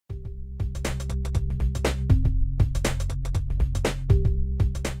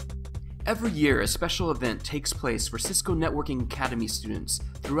Every year, a special event takes place for Cisco Networking Academy students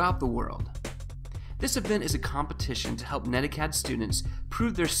throughout the world. This event is a competition to help NetAcad students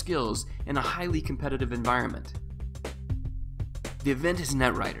prove their skills in a highly competitive environment. The event is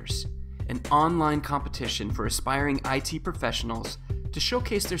NetRiders, an online competition for aspiring IT professionals to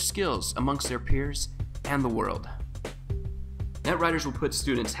showcase their skills amongst their peers and the world. NetRiders will put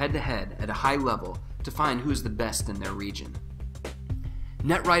students head-to-head at a high level to find who is the best in their region.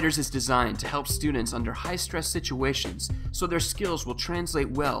 NetRiders is designed to help students under high-stress situations so their skills will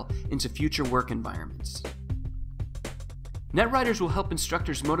translate well into future work environments. NetRiders will help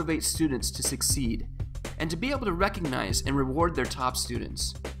instructors motivate students to succeed and to be able to recognize and reward their top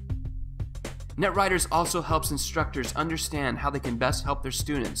students. NetRiders also helps instructors understand how they can best help their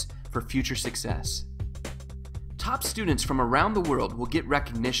students for future success. Top students from around the world will get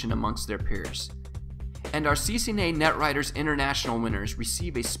recognition amongst their peers. And our CCNA NetRiders International winners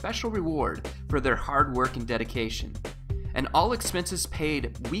receive a special reward for their hard work and dedication. An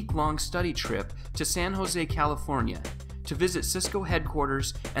all-expenses-paid week-long study trip to San Jose, California to visit Cisco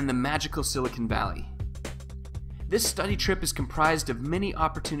headquarters and the magical Silicon Valley. This study trip is comprised of many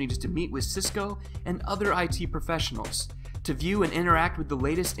opportunities to meet with Cisco and other IT professionals, to view and interact with the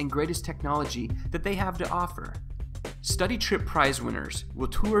latest and greatest technology that they have to offer. Study trip prize winners will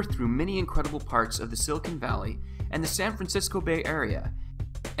tour through many incredible parts of the Silicon Valley and the San Francisco Bay Area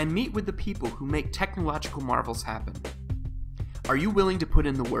and meet with the people who make technological marvels happen. Are you willing to put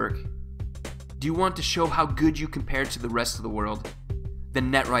in the work? Do you want to show how good you compare to the rest of the world?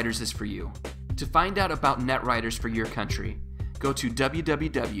 Then NetRiders is for you. To find out about NetRiders for your country, go to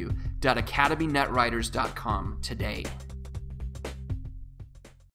www.academynetriders.com today.